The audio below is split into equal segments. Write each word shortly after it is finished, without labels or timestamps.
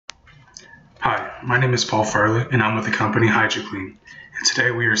Hi, my name is Paul Farley, and I'm with the company HydroClean. And today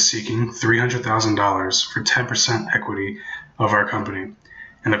we are seeking $300,000 for 10% equity of our company.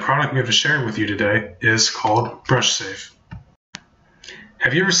 And the product we have to share with you today is called Brush Safe.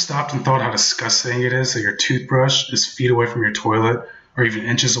 Have you ever stopped and thought how disgusting it is that your toothbrush is feet away from your toilet or even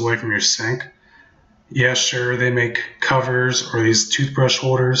inches away from your sink? Yeah, sure, they make covers or these toothbrush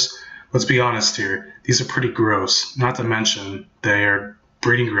holders. Let's be honest here, these are pretty gross, not to mention they are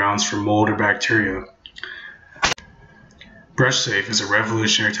breeding grounds for mold or bacteria. Brush Safe is a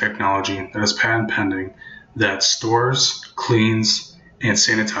revolutionary technology that is patent pending that stores, cleans, and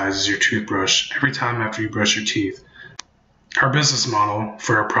sanitizes your toothbrush every time after you brush your teeth. Our business model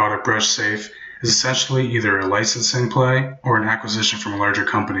for our product Brush Safe is essentially either a licensing play or an acquisition from a larger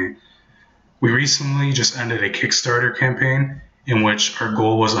company. We recently just ended a Kickstarter campaign in which our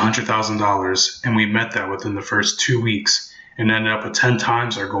goal was $100,000, and we met that within the first 2 weeks and ended up at 10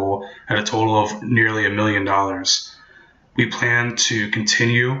 times our goal at a total of nearly $1 million. We plan to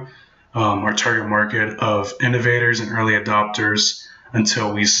continue our target market of innovators and early adopters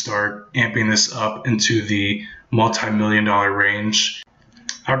until we start amping this up into the multi-million-dollar range.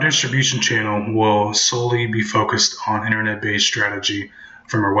 Our distribution channel will solely be focused on internet-based strategy,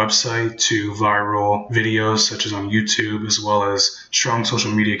 from our website to viral videos such as on YouTube, as well as strong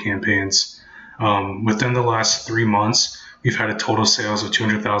social media campaigns. Within the last 3 months, we've had a total sales of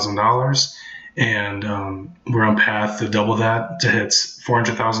 $200,000, and we're on path to double that to hit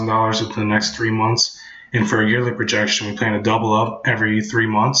 $400,000 within the next 3 months. And for a yearly projection, we plan to double up every 3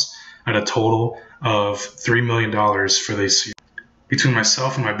 months at a total of $3 million for this year. Between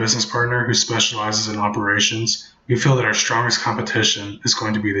myself and my business partner, who specializes in operations, we feel that our strongest competition is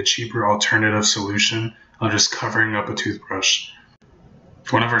going to be the cheaper alternative solution of just covering up a toothbrush.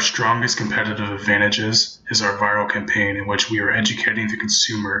 One of our strongest competitive advantages is our viral campaign, in which we are educating the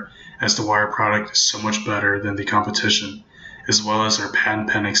consumer as to why our product is so much better than the competition, as well as our patent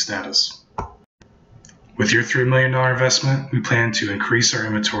pending status. With your $3 million investment, we plan to increase our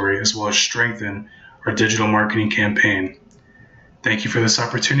inventory as well as strengthen our digital marketing campaign. Thank you for this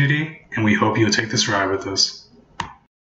opportunity, and we hope you'll take this ride with us.